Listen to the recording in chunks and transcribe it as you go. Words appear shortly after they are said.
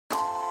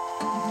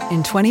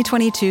In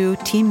 2022,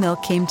 Team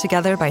Milk came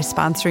together by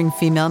sponsoring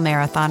female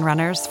marathon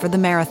runners for the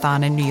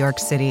marathon in New York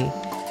City.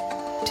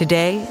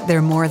 Today,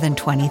 they're more than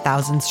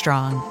 20,000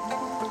 strong.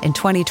 In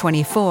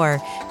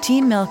 2024,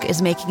 Team Milk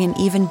is making an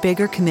even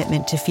bigger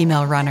commitment to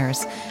female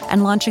runners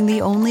and launching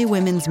the only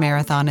women's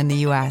marathon in the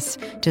U.S.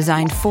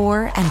 designed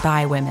for and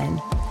by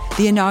women.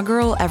 The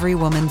inaugural Every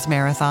Woman's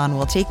Marathon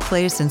will take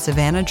place in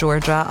Savannah,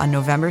 Georgia on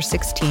November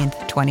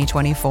 16th,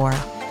 2024.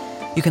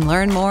 You can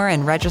learn more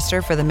and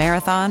register for the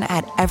marathon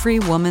at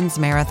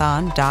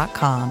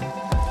everywomansmarathon.com.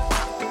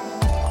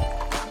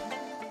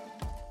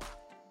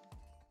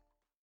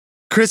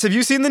 Chris, have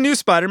you seen the new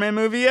Spider-Man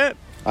movie yet?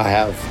 I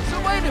have.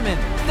 So wait a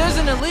minute, there's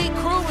an elite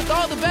crew with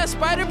all the best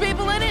spider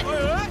people in it?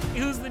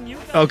 Who's the new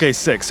guy? Okay,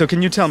 sick. So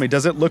can you tell me,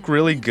 does it look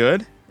really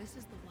good?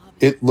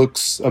 It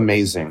looks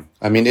amazing.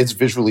 I mean, it's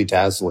visually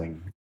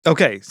dazzling.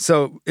 Okay,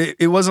 so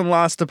it wasn't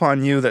lost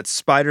upon you that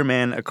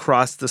Spider-Man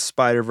Across the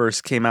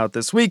Spider-Verse came out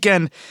this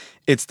weekend.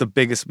 It's the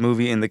biggest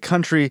movie in the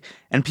country,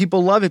 and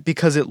people love it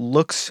because it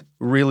looks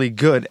really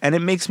good. And it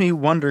makes me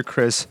wonder,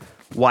 Chris,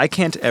 why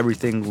can't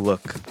everything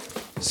look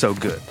so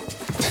good?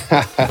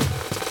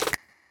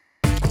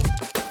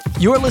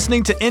 You're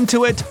listening to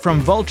Into It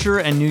from Vulture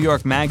and New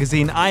York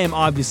Magazine. I am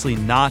obviously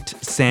not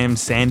Sam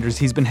Sanders.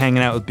 He's been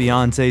hanging out with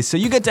Beyonce, so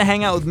you get to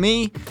hang out with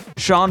me,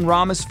 Sean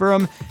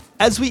Rameswaram.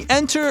 As we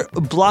enter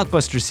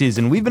blockbuster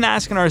season, we've been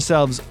asking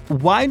ourselves,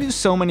 why do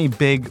so many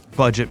big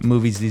budget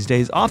movies these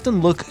days often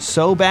look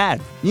so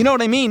bad? You know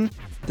what I mean?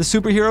 The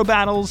superhero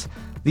battles,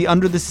 the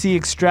under-the-sea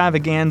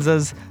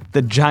extravaganzas,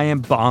 the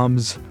giant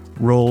bombs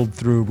rolled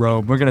through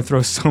Rome. We're going to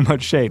throw so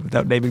much shade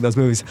without naming those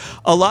movies.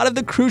 A lot of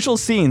the crucial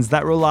scenes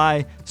that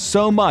rely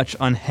so much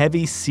on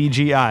heavy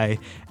CGI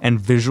and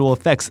visual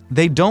effects,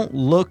 they don't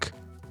look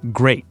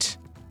great.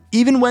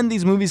 Even when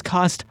these movies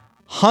cost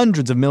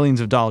hundreds of millions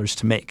of dollars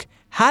to make.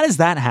 How does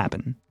that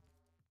happen?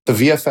 The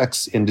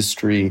VFX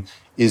industry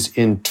is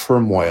in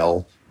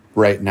turmoil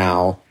right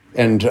now.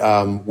 And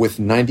with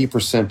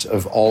 90%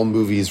 of all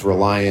movies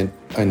reliant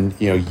on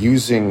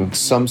using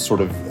some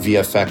sort of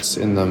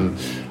VFX in them,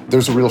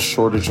 there's a real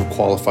shortage of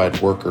qualified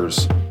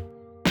workers.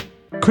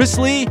 Chris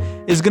Lee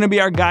is going to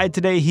be our guide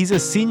today. He's a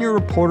senior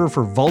reporter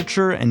for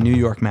Vulture and New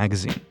York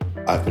Magazine.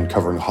 I've been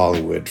covering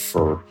Hollywood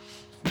for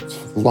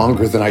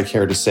longer than I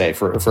care to say,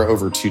 for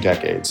over 2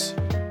 decades.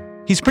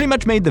 He's pretty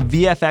much made the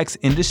VFX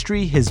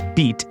industry his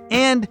beat,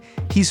 and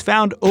he's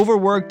found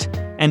overworked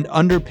and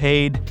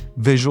underpaid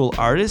visual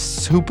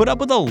artists who put up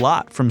with a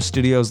lot from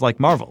studios like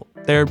Marvel.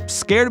 They're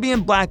scared of being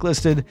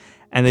blacklisted,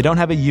 and they don't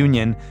have a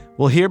union.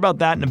 We'll hear about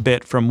that in a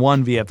bit from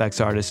one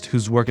VFX artist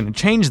who's working to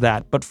change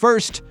that. But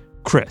first,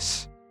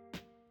 Chris.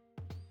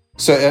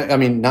 So, I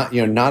mean,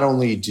 not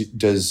only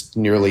does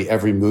nearly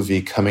every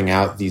movie coming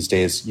out these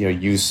days,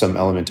 use some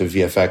element of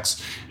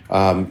VFX.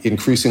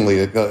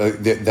 Increasingly,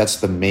 that's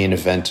the main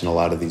event in a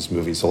lot of these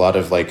movies. A lot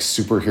of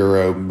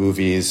superhero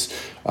movies,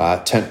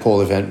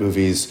 tentpole event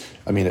movies.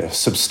 I mean, a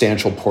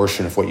substantial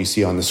portion of what you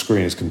see on the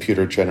screen is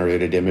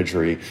computer-generated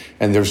imagery,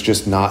 and there's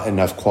just not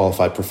enough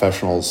qualified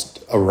professionals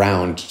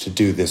around to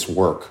do this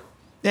work.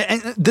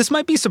 And this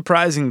might be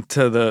surprising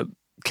to the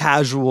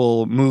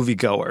casual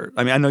moviegoer.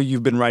 I mean, I know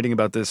you've been writing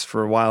about this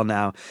for a while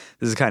now.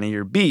 This is kind of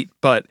your beat,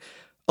 but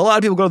a lot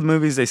of people go to the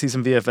movies, they see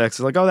some VFX,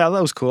 they're like, oh, that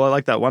was cool. I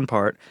like that one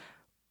part.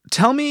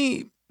 Tell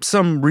me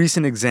some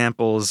recent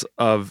examples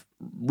of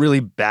really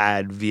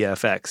bad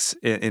VFX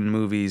in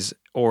movies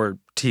or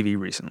TV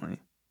recently.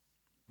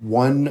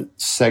 One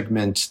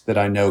segment that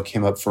I know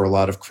came up for a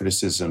lot of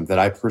criticism that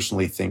I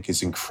personally think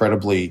is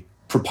incredibly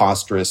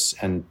preposterous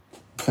and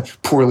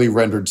poorly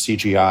rendered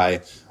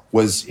CGI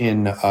was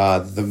in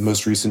the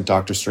most recent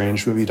Doctor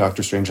Strange movie,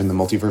 Doctor Strange and the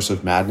Multiverse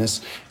of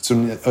Madness. It's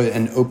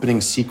an opening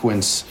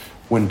sequence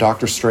when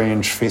Doctor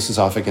Strange faces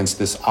off against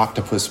this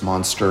octopus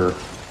monster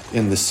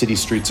in the city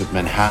streets of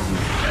Manhattan.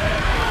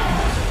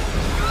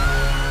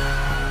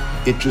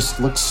 It just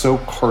looks so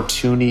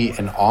cartoony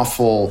and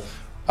awful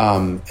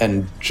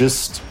and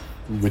just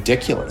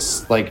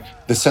ridiculous. Like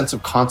the sense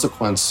of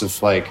consequence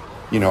of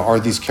are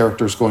these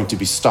characters going to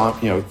be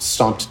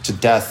stomped to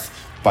death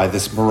by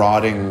this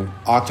marauding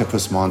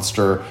octopus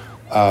monster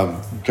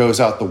goes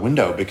out the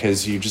window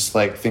because you just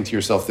think to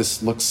yourself,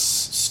 this looks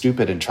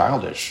stupid and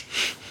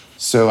childish.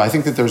 So I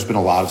think that there's been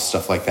a lot of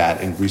stuff like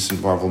that in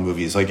recent Marvel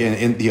movies. Like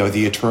in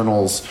the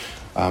Eternals,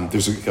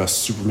 there's a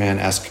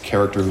Superman-esque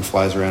character who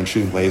flies around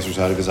shooting lasers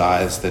out of his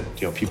eyes that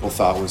people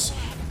thought was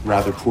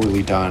rather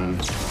poorly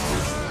done.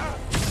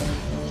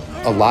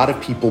 A lot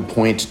of people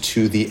point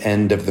to the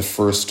end of the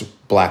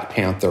first Black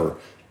Panther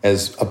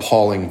as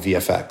appalling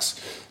VFX.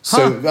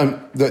 So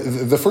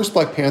the first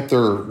Black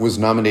Panther was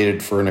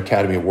nominated for an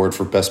Academy Award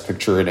for Best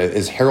Picture and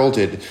is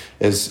heralded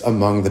as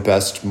among the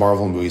best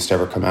Marvel movies to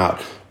ever come out.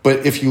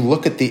 But if you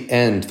look at the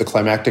end, the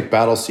climactic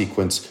battle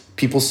sequence,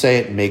 people say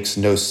it makes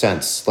no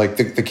sense. Like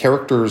the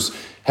characters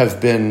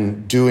have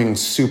been doing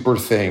super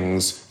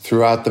things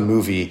throughout the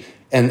movie,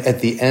 and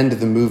at the end of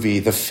the movie,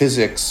 the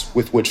physics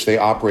with which they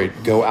operate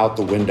go out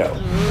the window.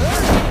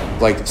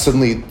 Like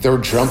suddenly they're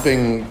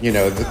jumping,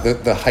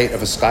 the height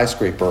of a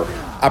skyscraper,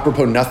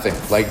 apropos nothing.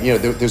 Like,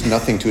 there's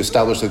nothing to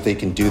establish that they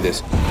can do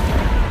this.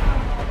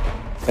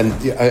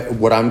 And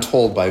what I'm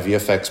told by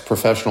VFX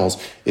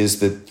professionals is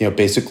that,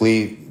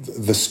 basically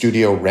the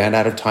studio ran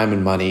out of time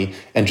and money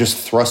and just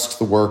thrust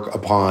the work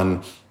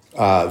upon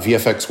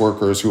VFX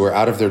workers who are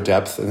out of their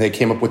depth, and they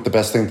came up with the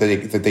best thing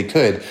that they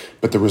could,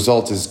 but the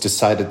result is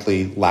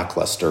decidedly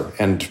lackluster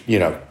and,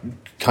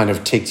 kind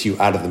of takes you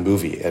out of the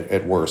movie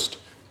at worst.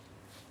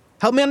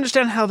 Help me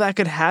understand how that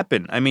could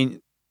happen. I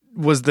mean,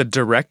 was the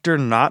director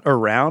not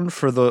around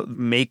for the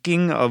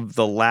making of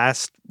the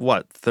last,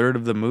 third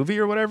of the movie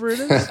or whatever it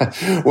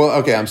is? Well,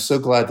 okay, I'm so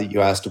glad that you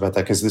asked about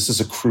that, because this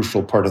is a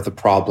crucial part of the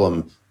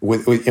problem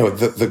with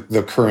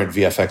the current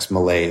VFX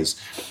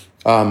malaise.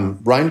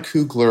 Ryan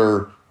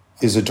Coogler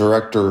is a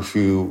director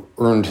who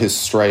earned his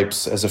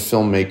stripes as a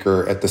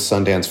filmmaker at the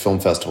Sundance Film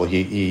Festival.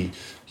 He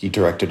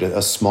directed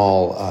a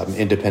small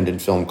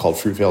independent film called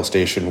Fruitvale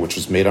Station, which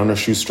was made on a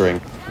shoestring.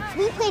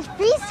 We played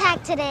freeze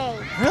tag today.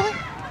 Really?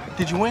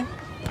 Did you win?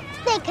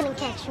 They couldn't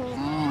catch me.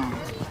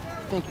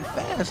 Think you're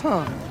fast,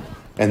 huh?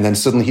 And then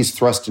suddenly he's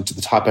thrust into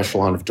the top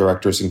echelon of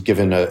directors and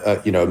given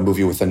a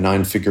movie with a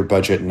 9-figure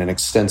budget and an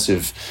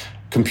extensive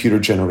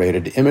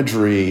computer-generated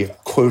imagery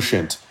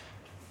quotient.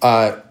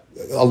 A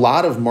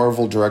lot of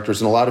Marvel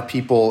directors and a lot of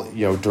people,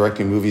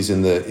 directing movies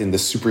in the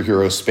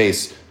superhero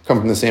space come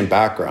from the same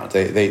background.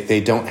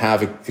 They don't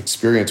have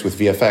experience with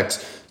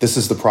VFX. This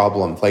is the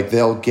problem. Like,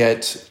 they'll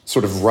get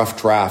sort of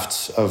rough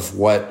drafts of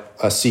what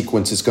a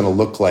sequence is going to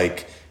look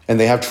like, and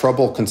they have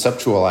trouble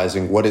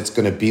conceptualizing what it's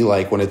going to be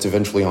like when it's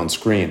eventually on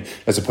screen,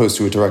 as opposed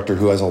to a director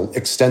who has an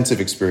extensive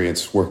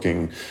experience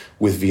working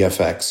with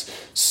VFX.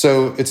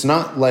 So it's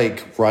not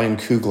like Ryan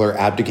Coogler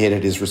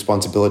abdicated his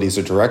responsibility as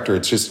a director.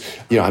 It's just,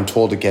 I'm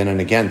told again and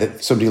again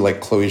that somebody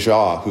like Chloe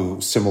Zhao, who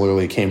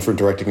similarly came from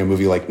directing a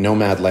movie like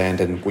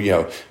Nomadland and,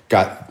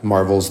 got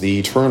Marvel's The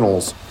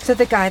Eternals. So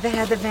the guy that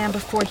had the van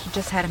before, he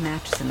just had a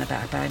mattress in the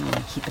back, but I didn't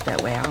want to keep it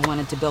that way. I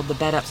wanted to build the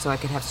bed up so I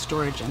could have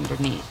storage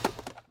underneath.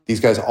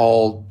 These guys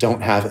all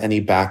don't have any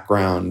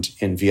background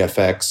in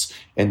VFX,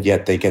 and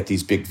yet they get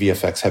these big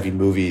VFX-heavy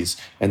movies,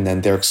 and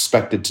then they're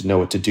expected to know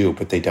what to do,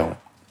 but they don't.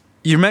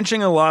 You're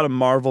mentioning a lot of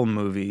Marvel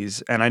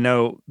movies, and I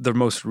know the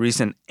most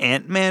recent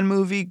Ant-Man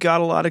movie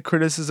got a lot of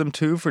criticism,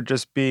 too, for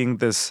just being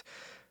this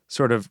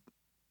sort of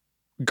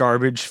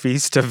garbage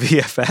feast of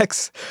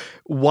VFX.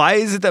 Why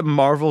is it that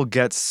Marvel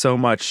gets so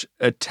much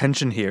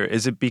attention here?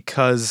 Is it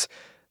because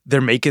they're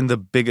making the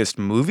biggest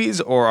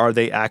movies, or are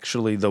they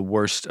actually the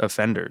worst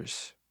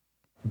offenders?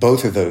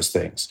 Both of those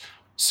things.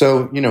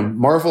 So,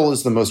 Marvel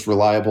is the most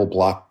reliable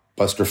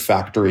blockbuster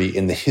factory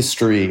in the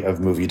history of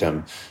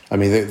moviedom. I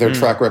mean, their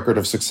track record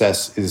of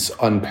success is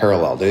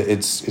unparalleled.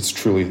 It's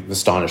truly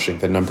astonishing,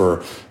 the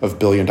number of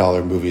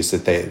billion-dollar movies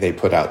that they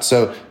put out.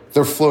 So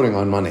they're floating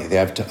on money. They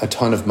have a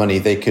ton of money.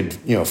 They could,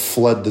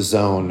 flood the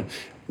zone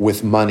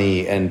with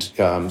money and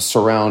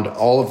surround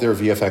all of their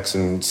VFX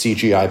and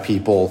CGI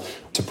people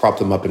to prop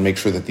them up and make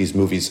sure that these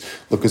movies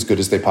look as good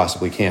as they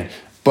possibly can.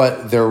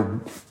 But they're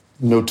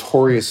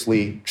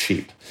notoriously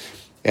cheap.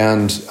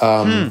 And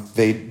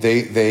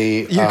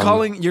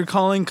you're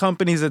calling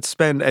companies that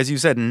spend, as you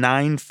said,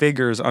 9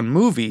 figures on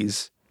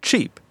movies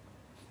cheap.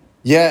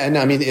 Yeah, and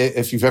I mean,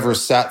 if you've ever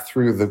sat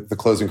through the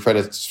closing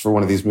credits for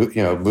one of these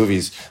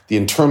movies, the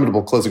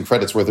interminable closing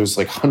credits where there's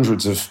like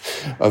hundreds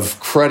of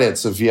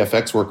credits of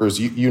VFX workers,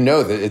 you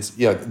know that it's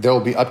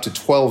there'll be up to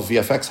 12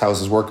 VFX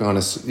houses working on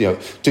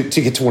to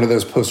get to one of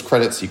those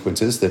post-credit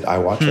sequences that I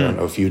watch. I don't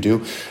know if you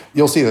do.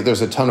 You'll see that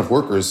there's a ton of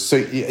workers. So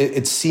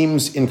it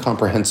seems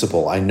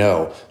incomprehensible, I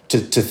know, to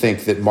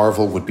think that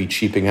Marvel would be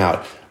cheaping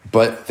out,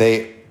 but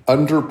they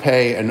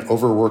underpay and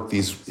overwork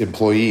these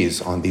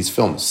employees on these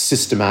films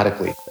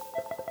systematically.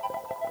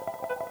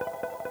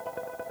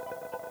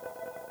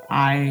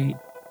 I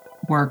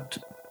worked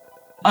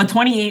a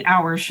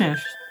 28-hour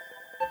shift.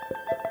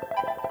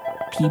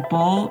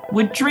 People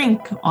would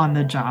drink on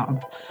the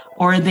job,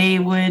 or they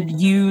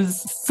would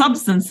use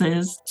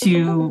substances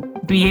to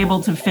be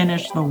able to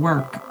finish the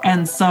work.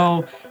 And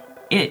so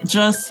it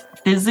just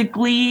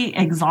physically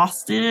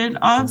exhausted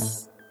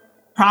us,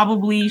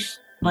 probably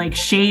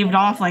shaved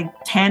off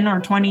 10 or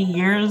 20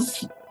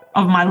 years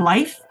of my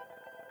life.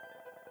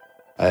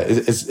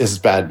 It's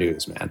bad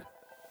news, man.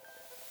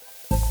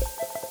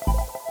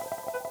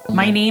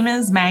 My name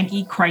is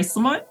Maggie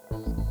Chrysamut,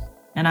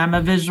 and I'm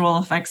a visual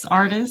effects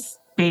artist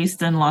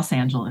based in Los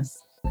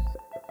Angeles.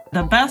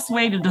 The best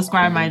way to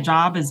describe my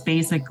job is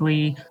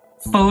basically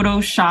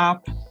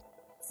Photoshop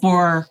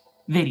for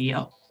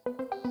video.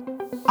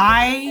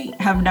 I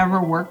have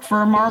never worked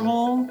for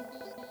Marvel.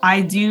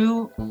 I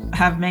do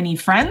have many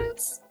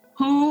friends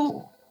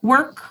who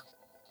work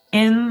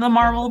in the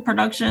Marvel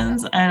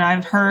productions, and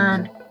I've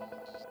heard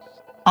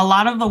a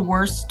lot of the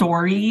worst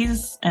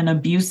stories and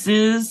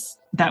abuses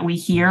that we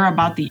hear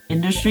about the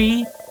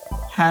industry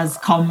has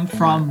come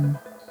from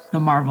the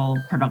Marvel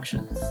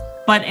productions.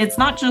 But it's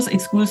not just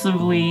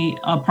exclusively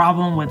a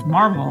problem with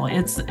Marvel,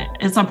 it's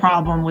a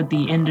problem with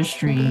the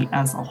industry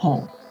as a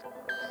whole.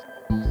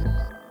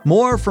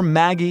 More from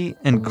Maggie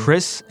and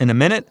Chris in a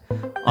minute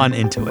on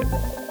Into It.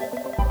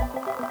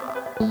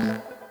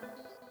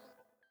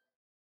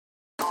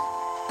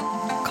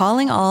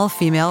 Calling all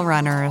female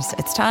runners,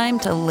 it's time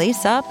to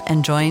lace up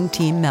and join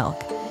Team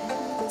Milk.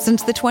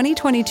 Since the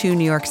 2022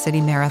 New York City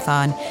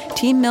Marathon,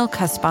 Team Milk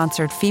has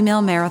sponsored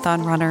female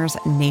marathon runners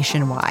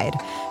nationwide,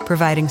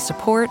 providing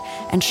support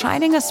and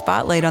shining a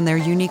spotlight on their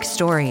unique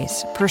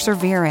stories,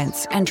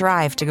 perseverance, and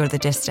drive to go the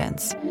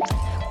distance.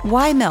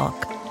 Why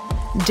milk?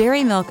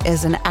 Dairy milk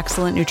is an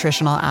excellent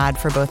nutritional add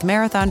for both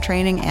marathon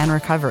training and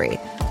recovery.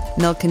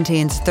 Milk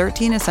contains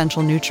 13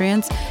 essential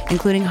nutrients,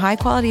 including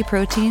high-quality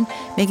protein,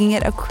 making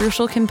it a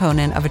crucial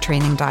component of a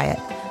training diet.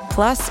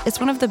 Plus, it's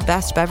one of the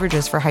best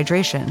beverages for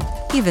hydration,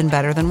 even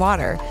better than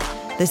water.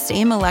 The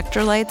same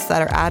electrolytes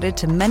that are added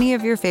to many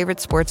of your favorite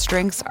sports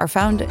drinks are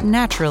found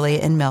naturally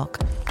in milk.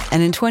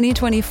 And in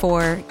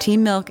 2024,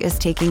 Team Milk is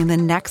taking the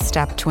next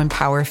step to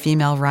empower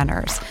female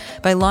runners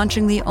by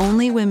launching the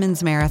only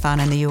women's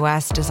marathon in the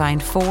U.S.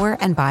 designed for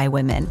and by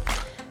women.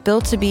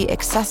 Built to be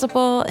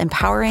accessible,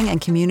 empowering, and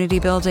community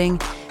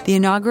building, the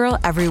inaugural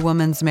Every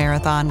Woman's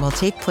Marathon will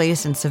take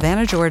place in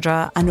Savannah,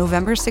 Georgia on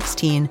November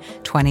 16,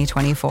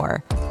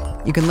 2024.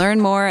 You can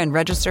learn more and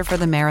register for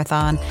the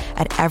marathon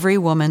at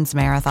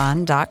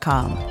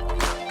everywomansmarathon.com.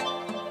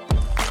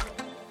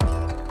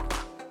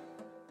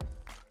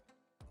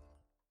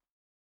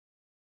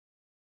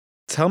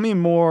 Tell me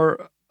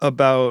more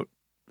about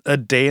a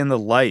day in the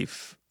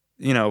life,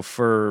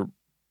 for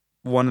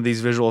one of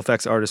these visual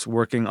effects artists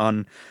working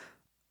on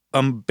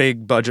a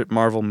big budget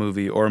Marvel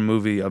movie or a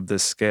movie of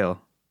this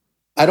scale.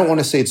 I don't want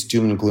to say it's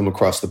doom and gloom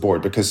across the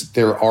board because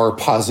there are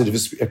positive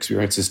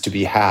experiences to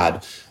be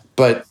had.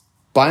 But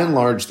by and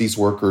large, these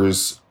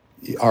workers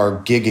are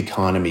gig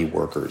economy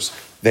workers.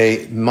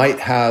 They might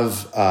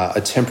have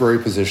a temporary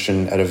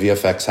position at a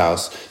VFX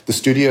house. The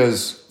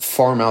studios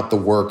farm out the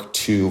work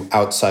to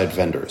outside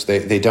vendors.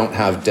 They don't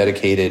have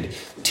dedicated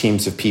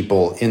teams of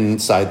people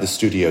inside the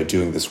studio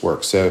doing this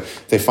work. So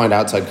they find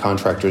outside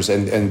contractors,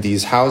 and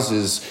these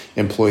houses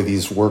employ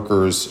these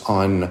workers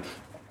on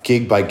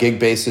gig by gig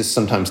basis.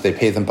 Sometimes they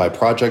pay them by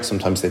project.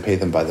 Sometimes they pay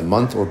them by the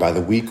month or by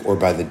the week or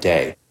by the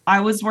day.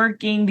 I was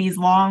working these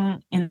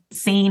long,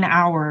 insane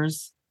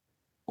hours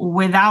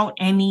without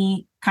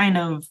any kind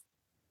of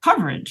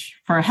coverage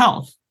for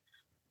health.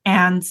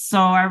 And so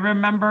I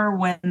remember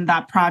when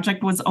that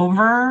project was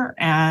over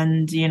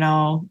and,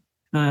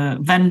 the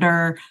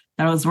vendor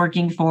that I was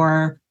working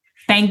for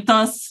thanked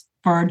us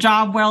for a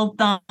job well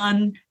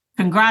done.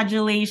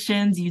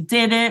 Congratulations, you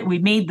did it. We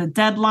made the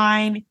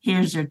deadline.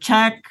 Here's your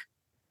check.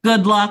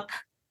 Good luck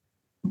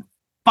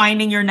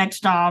finding your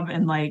next job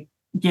and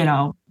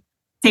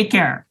take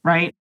care,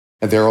 right?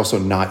 And they're also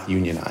not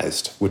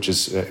unionized, which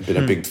has been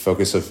a big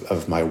focus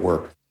of my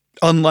work.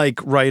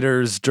 Unlike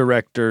writers,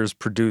 directors,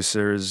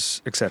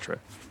 producers, etc.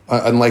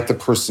 Unlike the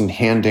person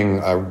handing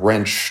a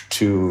wrench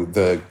to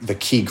the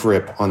key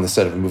grip on the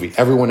set of a movie.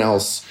 Everyone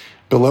else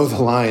below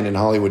the line in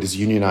Hollywood is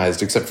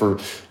unionized except for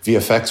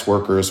VFX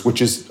workers,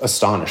 which is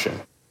astonishing.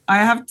 I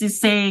have to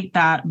say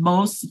that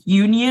most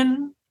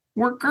union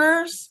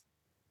workers,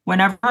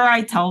 whenever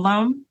I tell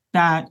them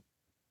that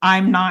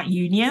I'm not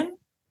union,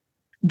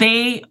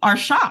 they are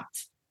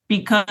shocked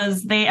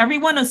because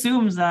everyone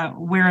assumes that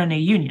we're in a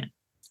union.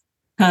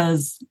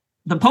 Because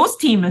the post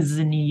team is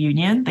in the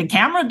union, the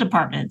camera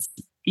department's,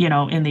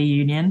 in the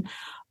union,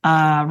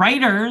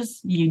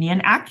 writers union,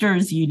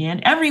 actors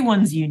union,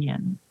 everyone's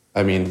union.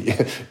 I mean,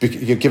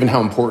 given how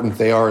important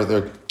they are,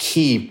 they're a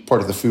key part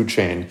of the food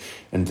chain,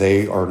 and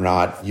they are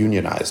not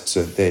unionized.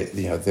 So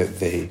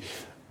they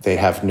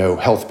have no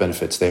health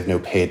benefits, they have no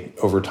paid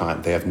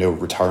overtime, they have no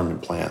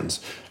retirement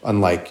plans,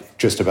 unlike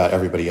just about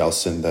everybody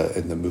else in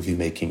the movie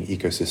making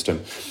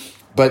ecosystem.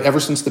 But ever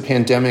since the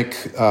pandemic,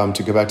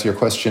 to go back to your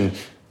question,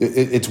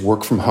 it's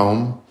work from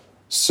home.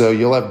 So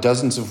you'll have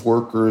dozens of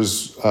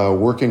workers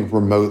working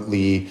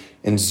remotely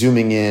and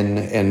Zooming in.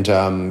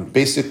 And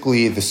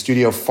basically, the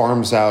studio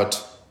farms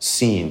out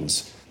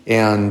scenes.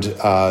 And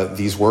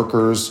these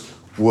workers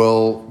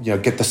will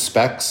get the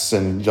specs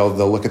and they'll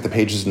look at the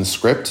pages in the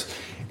script.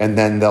 And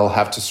then they'll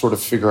have to sort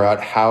of figure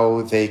out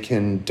how they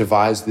can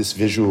devise this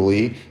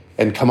visually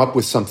and come up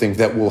with something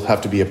that will have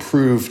to be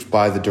approved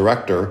by the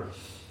director.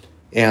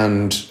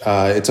 And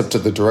it's up to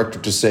the director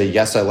to say,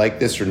 yes, I like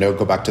this, or no,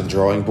 go back to the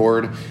drawing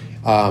board.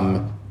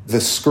 The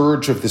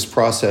scourge of this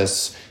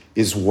process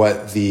is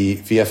what the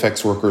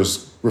VFX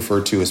workers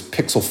refer to as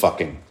pixel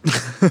fucking.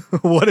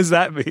 What does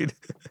that mean?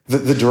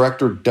 The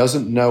director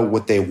doesn't know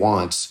what they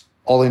want.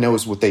 All they know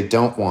is what they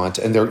don't want.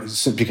 And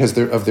because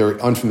of their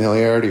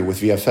unfamiliarity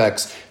with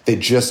VFX, they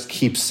just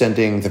keep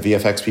sending the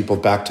VFX people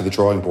back to the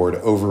drawing board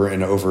over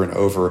and over and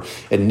over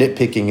and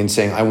nitpicking and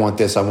saying, I want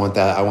this, I want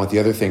that, I want the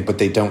other thing, but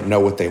they don't know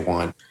what they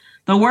want.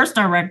 The worst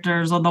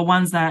directors are the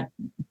ones that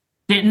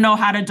didn't know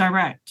how to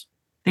direct.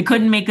 They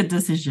couldn't make a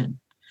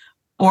decision.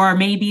 Or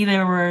maybe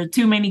there were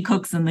too many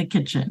cooks in the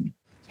kitchen.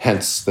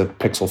 Hence the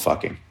pixel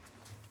fucking.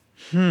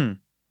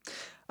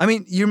 I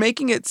mean, you're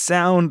making it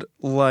sound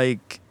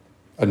like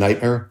a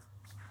nightmare?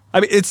 I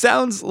mean, it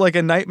sounds like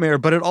a nightmare,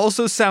 but it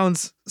also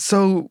sounds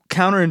so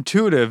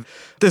counterintuitive.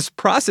 This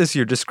process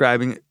you're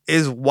describing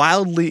is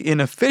wildly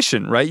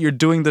inefficient, right? You're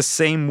doing the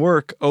same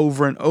work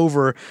over and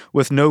over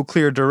with no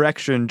clear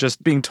direction,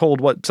 just being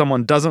told what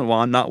someone doesn't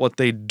want, not what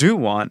they do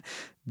want.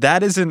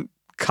 That isn't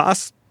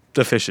cost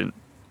efficient.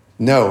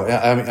 No,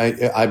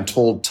 I'm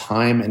told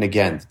time and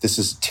again, this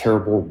is a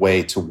terrible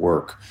way to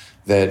work.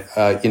 That,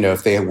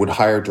 if they would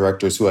hire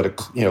directors who had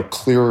a,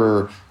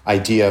 clearer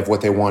idea of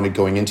what they wanted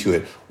going into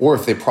it, or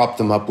if they prop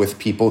them up with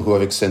people who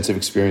have extensive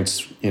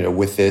experience,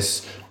 with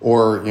this,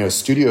 or,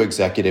 studio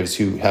executives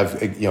who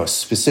have, a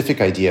specific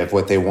idea of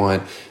what they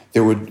want,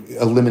 there would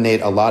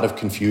eliminate a lot of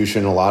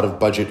confusion, a lot of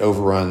budget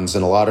overruns,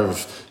 and a lot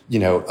of,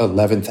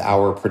 11th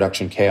hour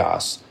production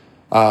chaos.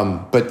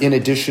 But in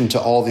addition to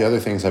all the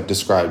other things I've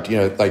described,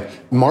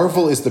 like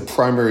Marvel is the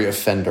primary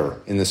offender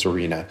in this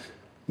arena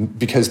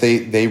because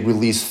they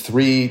release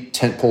 3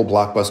 tentpole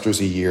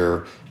blockbusters a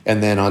year.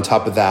 And then on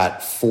top of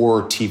that,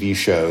 4 TV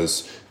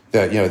shows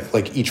that,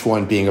 like each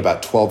one being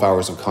about 12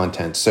 hours of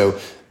content. So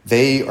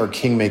they are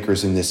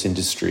kingmakers in this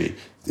industry.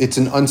 It's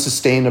an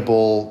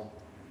unsustainable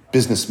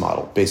business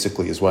model,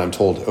 basically, is what I'm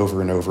told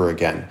over and over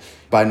again.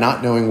 By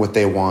not knowing what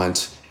they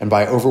want and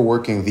by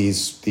overworking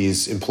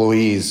these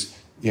employees,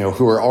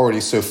 who are already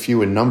so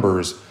few in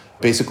numbers,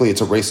 basically it's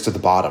a race to the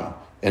bottom.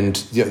 And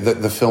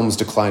the films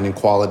decline in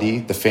quality,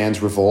 the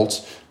fans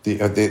revolt,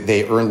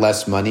 they earn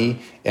less money,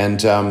 and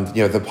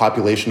the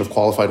population of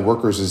qualified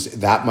workers is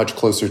that much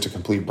closer to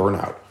complete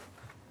burnout.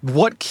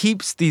 What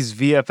keeps these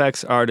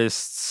VFX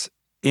artists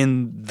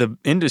in the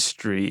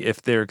industry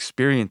if their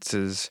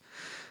experiences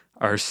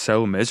are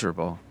so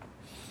miserable?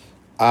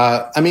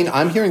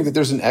 I'm hearing that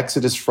there's an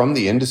exodus from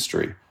the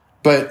industry,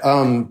 but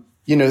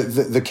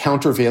the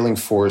countervailing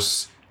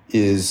force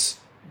is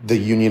the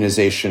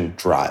unionization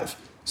drive.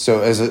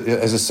 So as a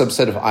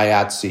subset of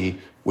IATSE,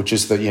 which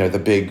is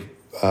the big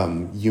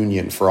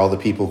union for all the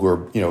people who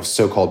are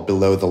so-called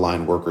below the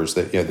line workers,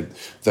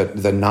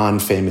 the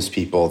non-famous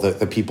people,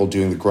 the people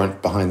doing the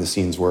grunt behind the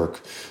scenes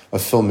work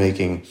of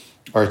filmmaking,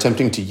 are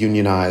attempting to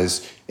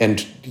unionize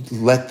and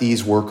let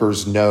these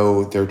workers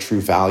know their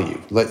true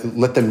value.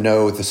 Let them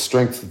know the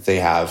strength that they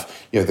have,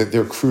 that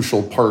they're a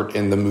crucial part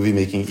in the movie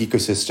making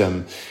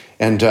ecosystem.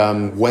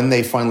 And when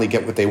they finally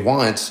get what they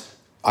want,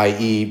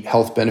 i.e.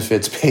 health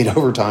benefits, paid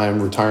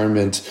overtime,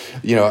 retirement,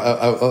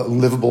 a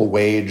livable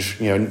wage,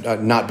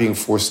 not being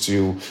forced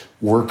to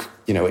work,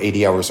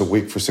 80 hours a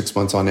week for 6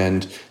 months on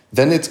end,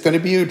 then it's going to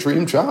be a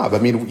dream job. I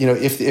mean,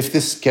 if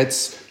this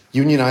gets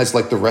unionized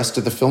like the rest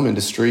of the film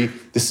industry,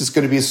 this is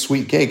going to be a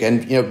sweet gig.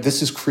 And,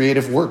 this is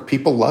creative work.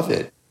 People love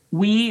it.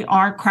 We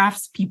are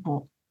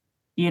craftspeople,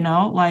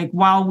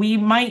 while we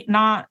might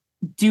not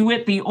do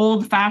it the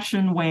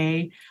old-fashioned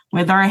way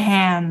with our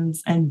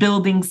hands and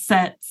building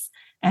sets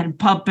and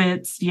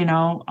puppets,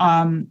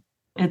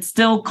 it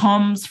still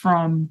comes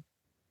from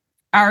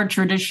our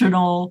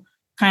traditional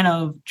kind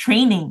of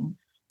training.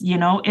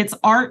 It's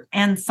art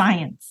and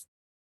science.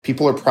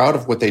 People are proud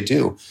of what they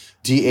do.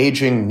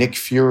 De-aging Nick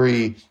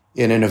Fury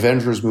in an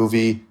Avengers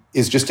movie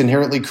is just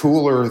inherently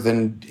cooler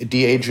than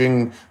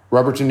de-aging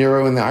Robert De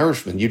Niro in The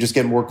Irishman. You just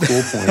get more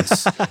cool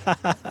points.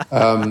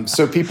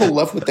 So people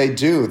love what they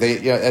do.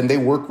 And they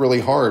work really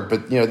hard.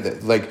 But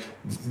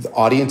the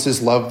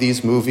audiences love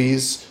these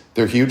movies.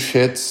 They're huge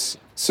hits,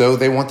 so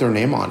they want their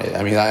name on it.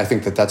 I mean, I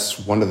think that's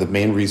one of the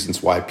main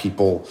reasons why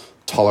people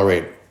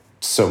tolerate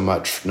so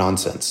much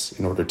nonsense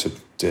in order to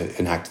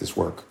enact this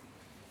work.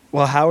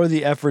 Well, how are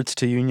the efforts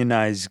to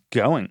unionize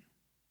going?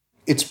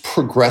 It's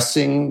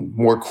progressing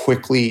more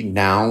quickly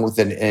now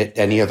than at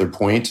any other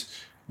point.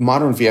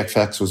 Modern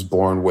VFX was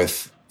born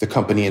with the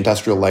company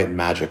Industrial Light and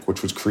Magic,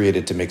 which was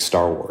created to make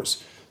Star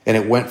Wars. And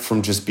it went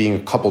from just being a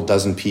couple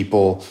dozen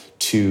people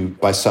to,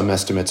 by some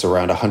estimates,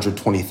 around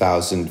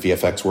 120,000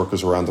 VFX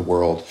workers around the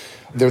world.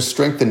 There's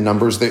strength in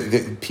numbers.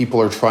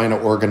 People are trying to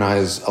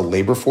organize a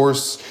labor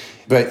force.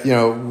 But,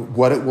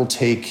 what it will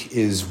take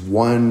is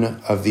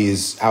one of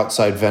these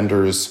outside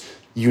vendors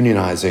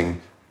unionizing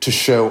to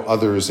show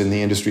others in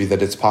the industry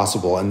that it's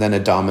possible, and then a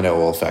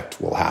domino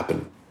effect will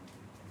happen.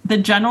 The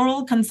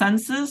general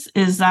consensus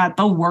is that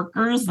the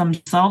workers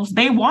themselves,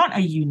 they want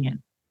a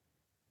union.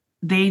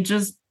 They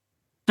just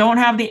don't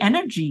have the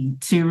energy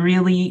to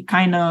really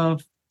kind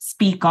of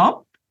speak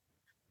up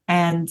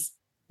and,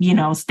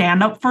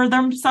 stand up for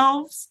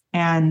themselves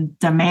and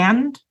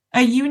demand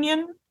a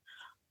union.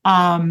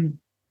 Because,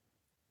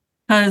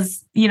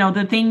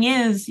 the thing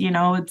is,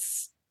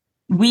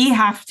 we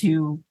have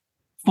to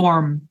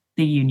form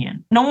the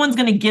union. No one's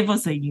going to give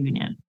us a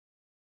union.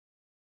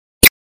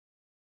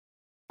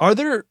 Are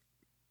there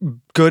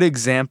good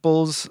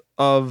examples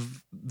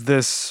of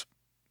this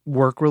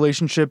work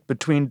relationship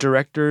between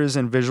directors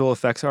and visual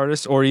effects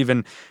artists, or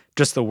even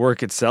just the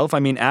work itself? I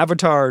mean,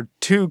 Avatar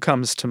 2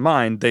 comes to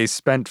mind. They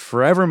spent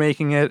forever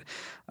making it.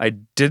 I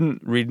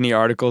didn't read any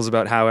articles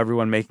about how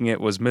everyone making it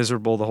was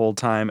miserable the whole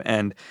time.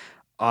 And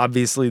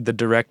obviously the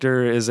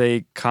director is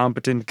a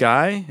competent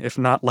guy, if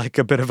not like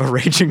a bit of a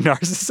raging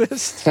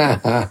narcissist.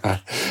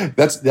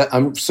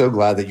 I'm so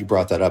glad that you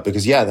brought that up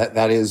because,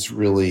 that is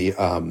really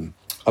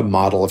a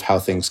model of how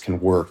things can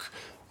work.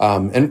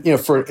 And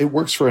it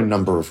works for a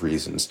number of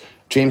reasons.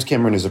 James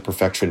Cameron is a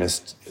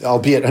perfectionist,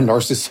 albeit a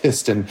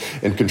narcissist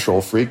and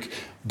control freak.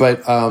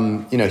 But,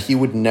 he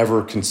would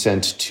never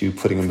consent to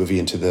putting a movie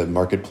into the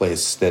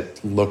marketplace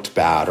that looked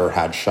bad or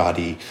had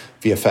shoddy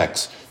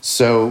VFX.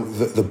 So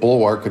the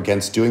bulwark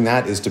against doing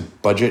that is to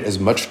budget as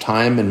much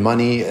time and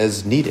money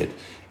as needed.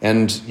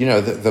 And,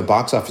 the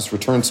box office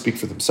returns speak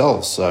for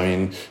themselves. I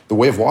mean, The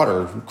Way of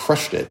Water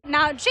crushed it.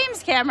 Now,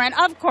 James Cameron,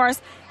 of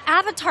course,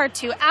 Avatar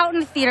 2 out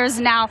in theaters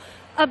now,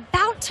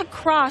 about to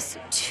cross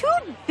 $2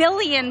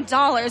 billion.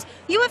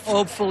 You have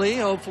Hopefully,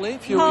 a few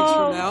weeks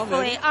from now.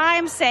 Maybe.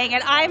 I'm saying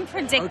it. I'm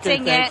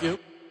predicting thank you.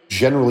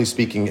 Generally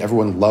speaking,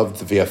 everyone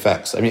loved the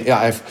VFX. I mean,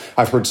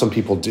 I've heard some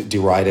people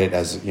deride it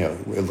as,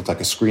 it looked like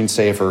a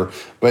screensaver,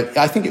 but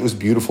I think it was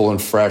beautiful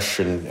and fresh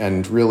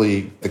and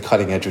really the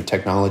cutting edge of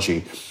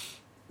technology.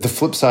 The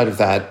flip side of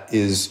that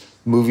is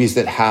movies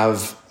that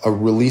have a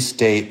release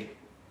date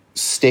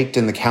staked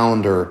in the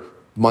calendar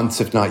months,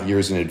 if not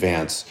years in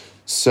advance.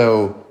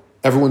 So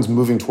everyone's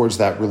moving towards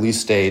that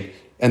release date,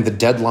 and the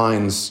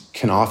deadlines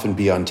can often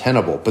be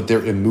untenable, but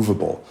they're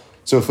immovable.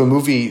 So if a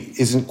movie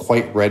isn't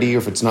quite ready, or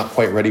if it's not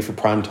quite ready for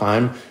prime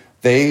time,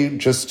 they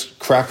just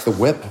crack the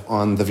whip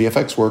on the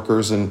VFX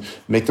workers and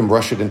make them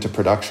rush it into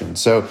production.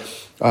 So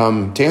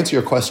to answer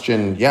your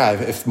question,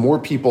 if more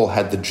people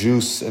had the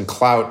juice and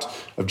clout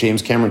of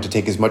James Cameron to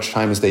take as much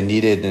time as they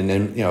needed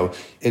and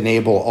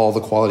enable all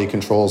the quality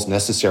controls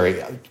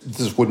necessary,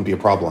 this wouldn't be a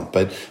problem.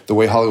 But the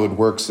way Hollywood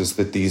works is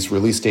that these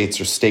release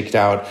dates are staked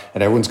out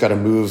and everyone's got to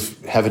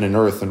move heaven and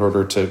earth in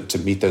order to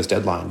meet those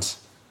deadlines.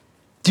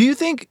 Do you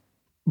think,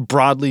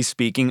 broadly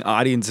speaking,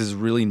 audiences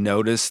really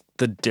notice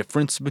the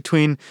difference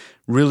between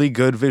really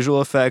good visual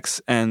effects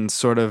and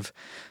sort of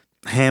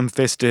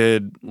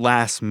ham-fisted,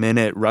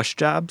 last-minute rush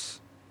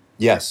jobs?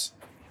 Yes.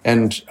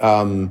 And,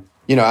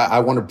 I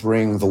want to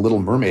bring The Little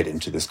Mermaid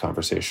into this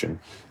conversation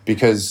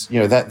because,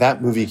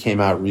 that movie came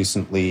out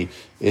recently.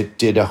 It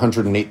did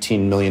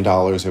 $118 million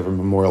over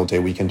Memorial Day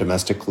weekend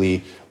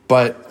domestically,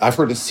 but I've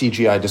heard the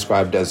CGI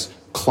described as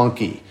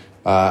clunky.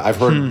 I've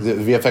heard the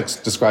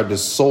VFX described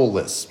as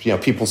soulless.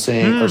 People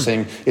are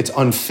saying it's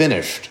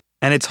unfinished.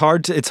 And it's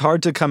hard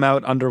to come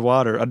out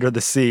underwater, under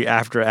the sea,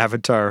 after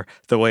Avatar: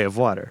 The Way of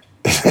Water.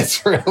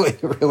 It's really,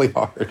 really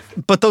hard.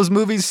 But those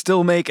movies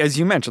still make, as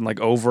you mentioned, like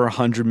over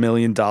 $100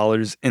 million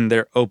in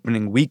their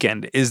opening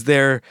weekend. Is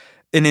there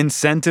an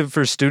incentive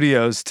for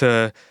studios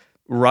to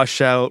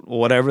rush out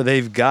whatever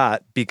they've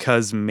got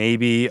because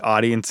maybe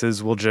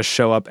audiences will just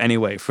show up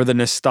anyway for the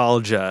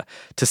nostalgia,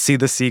 to see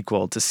the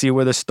sequel, to see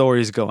where the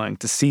story's going,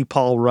 to see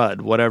Paul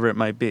Rudd, whatever it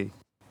might be?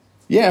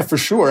 Yeah, for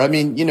sure. I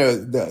mean,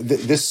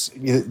 this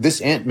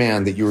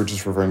Ant-Man that you were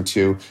just referring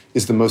to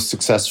is the most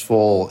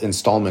successful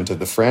installment of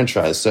the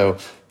franchise. So,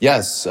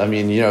 yes, I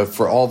mean,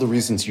 for all the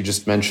reasons you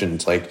just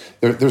mentioned, like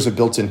there's a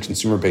built-in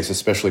consumer base,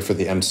 especially for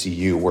the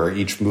MCU, where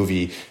each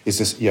movie is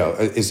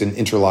is an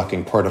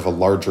interlocking part of a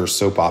larger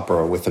soap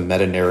opera with a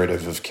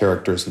meta-narrative of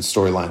characters and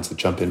storylines that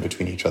jump in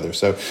between each other.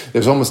 So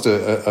there's almost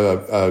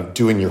a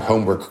doing your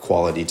homework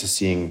quality to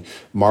seeing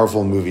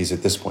Marvel movies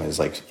at this point. It's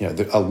like,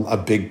 a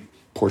big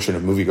portion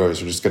of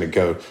moviegoers are just going to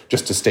go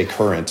just to stay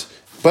current.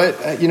 But,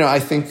 I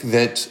think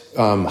that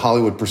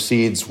Hollywood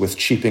proceeds with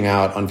cheaping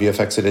out on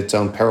VFX at its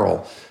own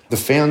peril. The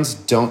fans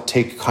don't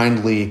take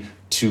kindly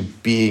to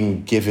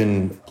being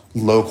given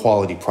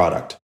low-quality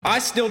product. I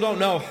still don't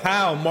know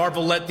how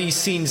Marvel let these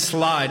scenes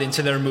slide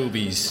into their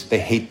movies. They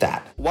hate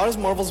that. Why does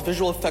Marvel's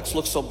visual effects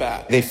look so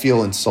bad? They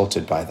feel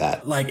insulted by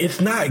that. Like, it's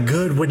not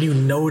good when you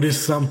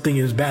notice something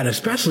is bad,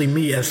 especially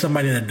me as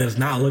somebody that does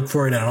not look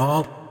for it at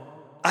all.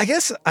 I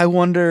guess I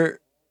wonder,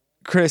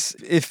 Chris,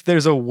 if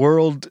there's a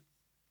world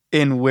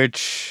in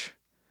which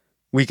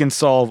we can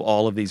solve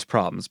all of these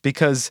problems.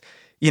 Because,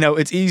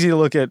 it's easy to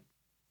look at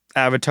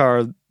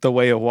Avatar: The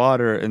Way of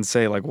Water and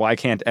say, like, why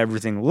can't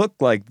everything look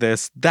like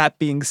this? That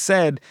being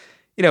said,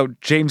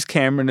 James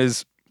Cameron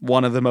is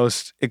one of the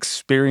most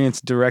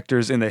experienced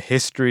directors in the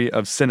history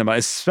of cinema,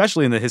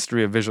 especially in the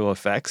history of visual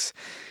effects.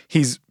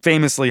 He's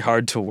famously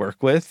hard to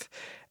work with.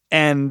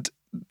 And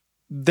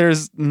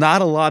there's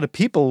not a lot of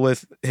people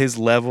with his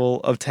level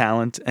of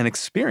talent and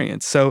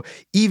experience. So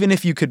even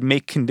if you could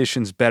make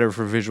conditions better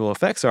for visual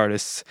effects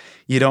artists,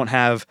 you don't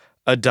have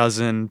a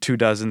dozen, 2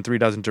 dozen, 3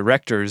 dozen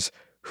directors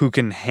who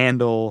can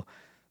handle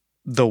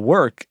the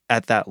work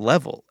at that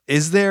level.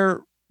 Is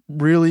there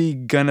really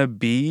gonna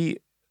be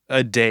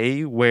a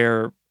day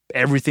where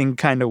everything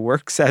kind of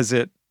works as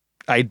it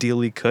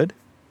ideally could?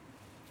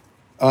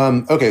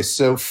 Okay,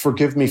 so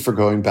forgive me for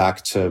going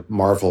back to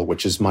Marvel,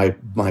 which is my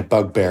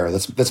bugbear.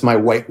 That's my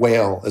white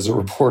whale as a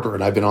reporter,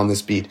 and I've been on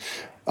this beat.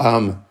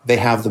 They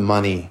have the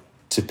money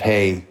to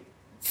pay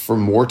for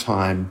more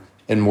time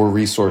and more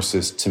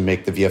resources to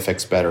make the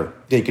VFX better.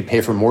 They could pay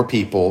for more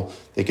people.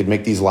 They could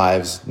make these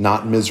lives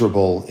not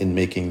miserable in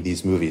making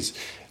these movies.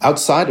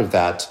 Outside of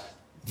that,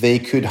 they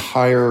could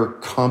hire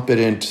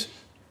competent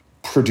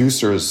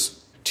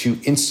producers to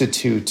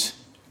institute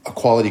a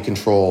quality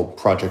control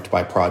project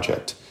by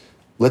project.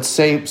 Let's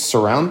say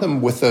surround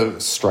them with a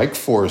strike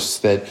force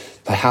that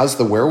has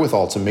the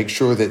wherewithal to make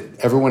sure that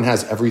everyone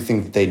has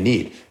everything that they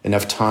need,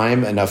 enough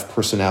time, enough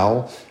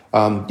personnel.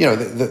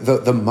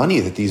 The money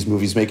that these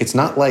movies make, it's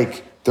not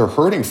like they're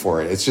hurting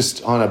for it. It's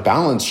just on a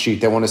balance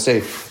sheet. They want to say,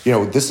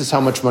 this is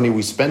how much money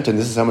we spent and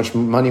this is how much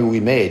money we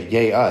made.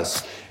 Yay,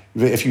 us.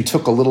 If you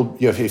took a little,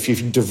 if you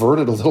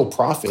diverted a little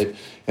profit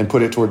and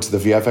put it towards the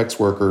VFX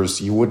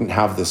workers, you wouldn't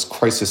have this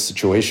crisis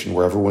situation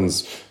where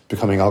everyone's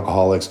becoming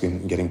alcoholics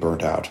and getting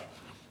burnt out.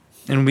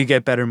 And we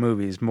get better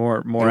movies,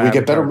 more. And we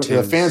get better.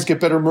 The fans get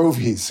better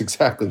movies.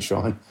 Exactly,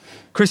 Sean.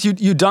 Chris,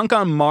 you dunk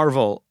on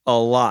Marvel a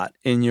lot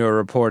in your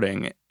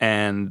reporting,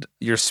 and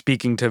you're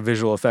speaking to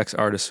visual effects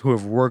artists who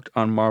have worked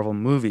on Marvel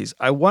movies.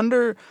 I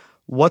wonder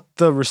what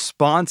the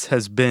response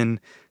has been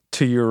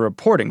to your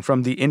reporting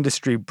from the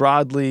industry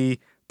broadly,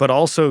 but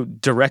also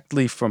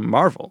directly from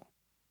Marvel.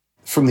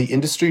 From the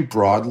industry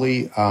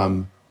broadly,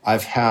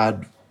 I've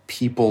had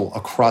people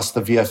across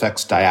the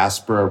VFX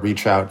diaspora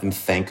reach out and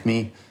thank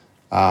me.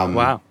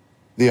 Wow.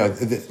 The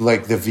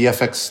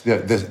VFX,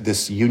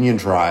 this union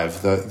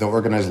drive, the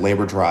organized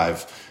labor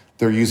drive,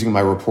 they're using my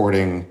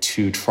reporting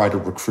to try to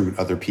recruit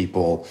other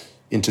people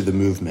into the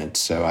movement.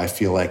 So I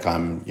feel like I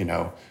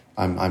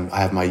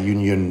have my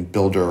union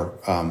builder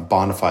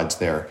bona fides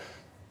there.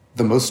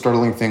 The most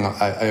startling thing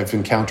I've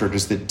encountered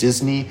is that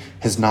Disney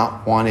has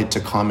not wanted to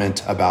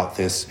comment about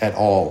this at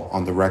all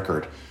on the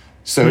record.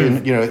 So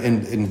in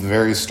the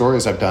various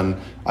stories I've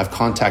done, I've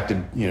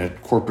contacted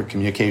corporate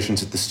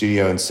communications at the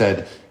studio and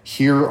said,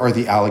 here are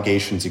the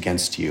allegations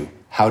against you.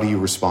 How do you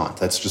respond?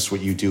 That's just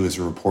what you do as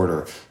a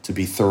reporter, to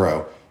be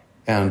thorough.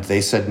 And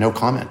they said no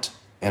comment.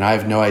 And I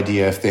have no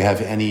idea if they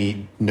have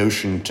any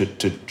notion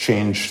to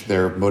change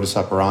their modus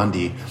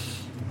operandi.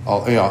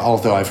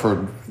 Although I've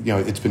heard,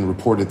 it's been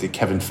reported that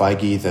Kevin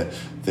Feige,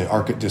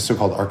 the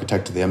so-called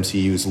architect of the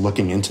MCU, is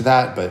looking into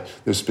that, but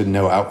there's been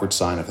no outward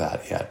sign of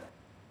that yet.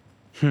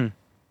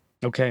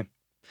 Okay.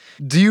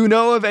 Do you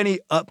know of any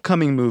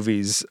upcoming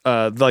movies,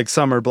 like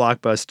summer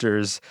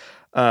blockbusters?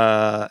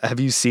 Have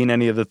you seen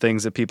any of the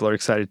things that people are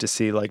excited to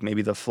see, like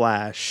maybe The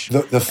Flash?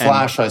 The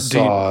Flash I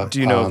saw. Do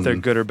you know if they're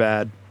good or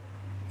bad?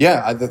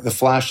 Yeah, the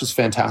Flash is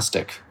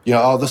fantastic.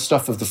 All the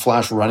stuff of the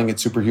Flash running at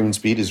superhuman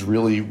speed is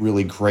really,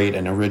 really great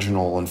and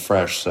original and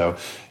fresh. So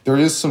there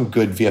is some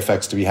good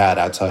VFX to be had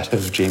outside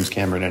of James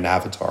Cameron and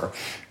Avatar.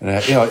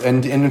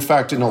 And in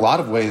fact, in a lot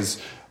of ways,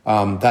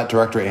 that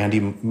director, Andy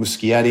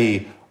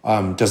Muschietti,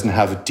 doesn't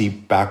have a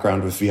deep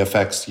background with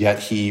VFX, yet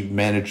he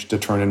managed to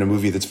turn in a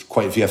movie that's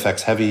quite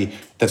VFX heavy,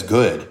 that's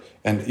good.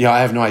 And I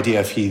have no idea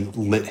if he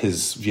lit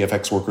his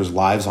VFX workers'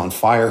 lives on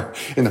fire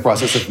in the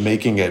process of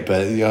making it,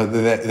 but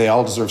they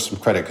all deserve some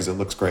credit because it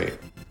looks great.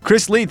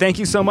 Chris Lee, thank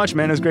you so much,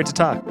 man. It was great to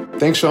talk.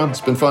 Thanks, Sean.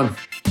 It's been fun.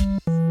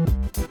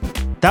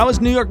 That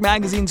was New York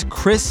Magazine's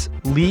Chris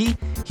Lee.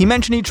 He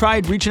mentioned he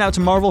tried reaching out to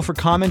Marvel for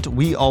comment.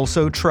 We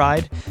also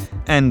tried,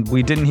 and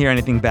we didn't hear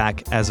anything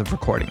back as of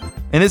recording.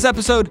 In this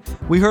episode,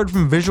 we heard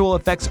from visual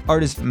effects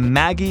artist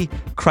Maggie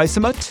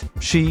Chrysamut.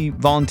 She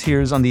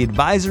volunteers on the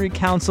advisory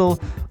council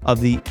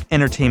of the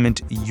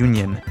entertainment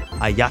union,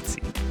 IATSE.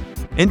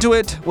 Into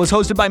It was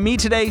hosted by me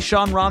today,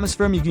 Sean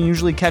Rameswaram. You can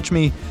usually catch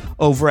me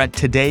over at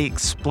Today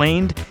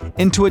Explained.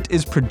 Into It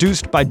is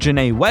produced by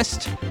Janae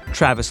West,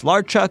 Travis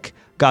Larchuk,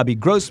 Gabi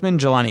Grossman,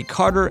 Jelani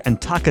Carter, and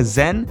Taka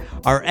Zen.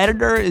 Our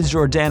editor is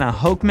Jordana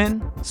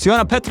Hochman.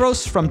 Siona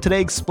Petros from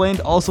Today Explained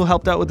also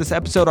helped out with this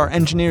episode. Our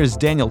engineer is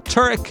Daniel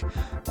Turek.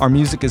 Our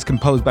music is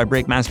composed by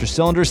Breakmaster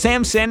Cylinder.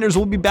 Sam Sanders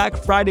will be back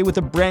Friday with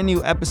a brand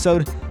new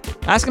episode.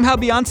 Ask him how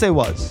Beyonce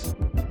was.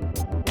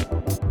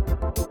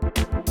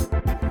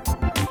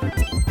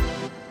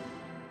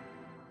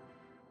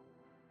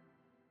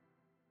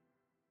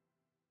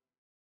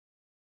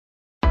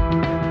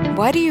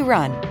 Why do you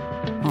run?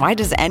 Why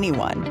does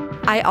anyone?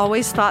 I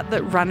always thought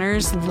that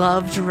runners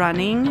loved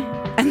running,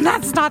 and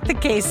that's not the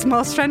case.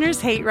 Most runners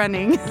hate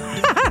running,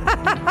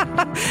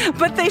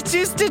 but they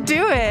choose to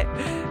do it.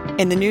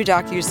 In the new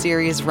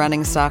docuseries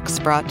Running Sucks,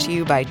 brought to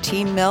you by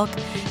Team Milk,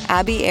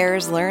 Abby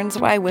Ayers learns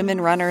why women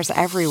runners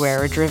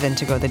everywhere are driven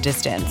to go the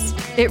distance.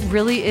 It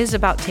really is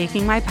about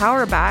taking my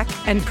power back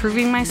and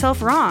proving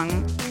myself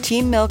wrong.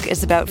 Team Milk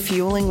is about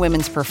fueling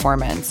women's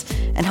performance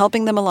and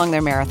helping them along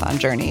their marathon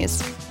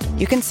journeys.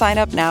 You can sign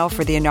up now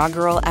for the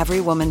inaugural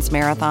Every Woman's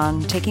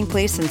Marathon taking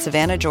place in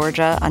Savannah,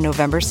 Georgia on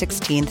November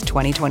 16th,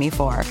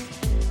 2024.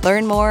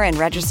 Learn more and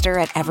register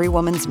at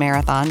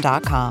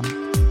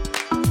everywomansmarathon.com.